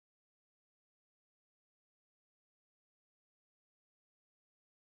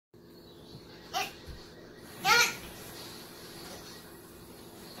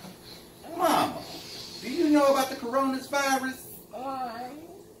coronavirus? 1,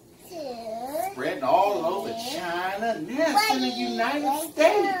 2. Spreading all over China, now in the United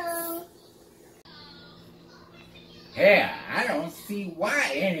States. Hell, I don't see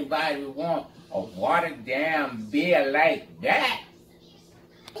why anybody would want a watered down beer like that.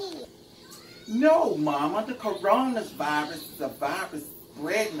 No, Mama, the coronavirus is a virus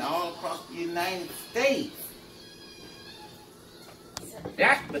spreading all across the United States.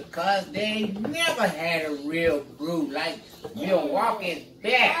 That's because they never had a real brew like Milwaukee's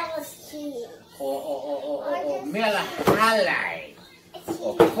Best or Miller High Life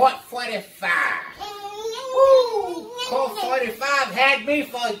or Colt-45. Woo! Colt-45 had me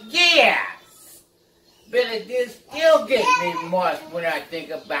for years. Billy D still gets me moist when I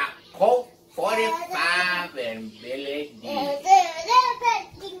think about Colt-45 and Billy D.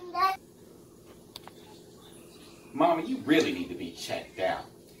 Mama, you really need to be checked out.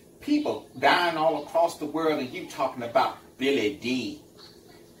 People dying all across the world and you talking about Billy D.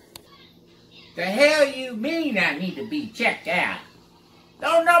 The hell you mean I need to be checked out?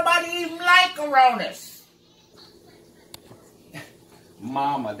 Don't nobody even like coronas.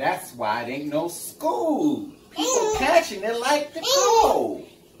 Mama, that's why it ain't no school. People catching it like the cold.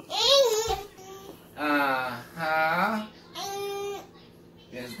 Uh-huh.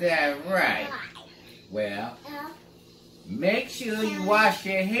 Is that right? Well, make sure you wash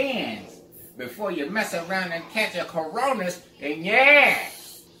your hands before you mess around and catch a coronas in your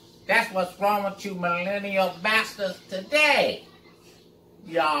ass. That's what's wrong with you millennial bastards today.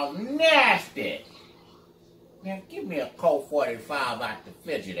 Y'all nasty. Now give me a Colt-45 out the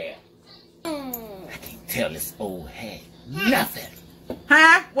refrigerator. I can't tell this old head nothing.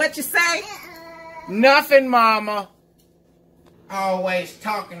 Huh? What you say? Nothing, Mama. Always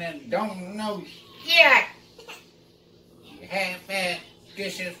talking and don't know shit. You half-ass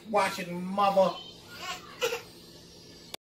dishes washing mother.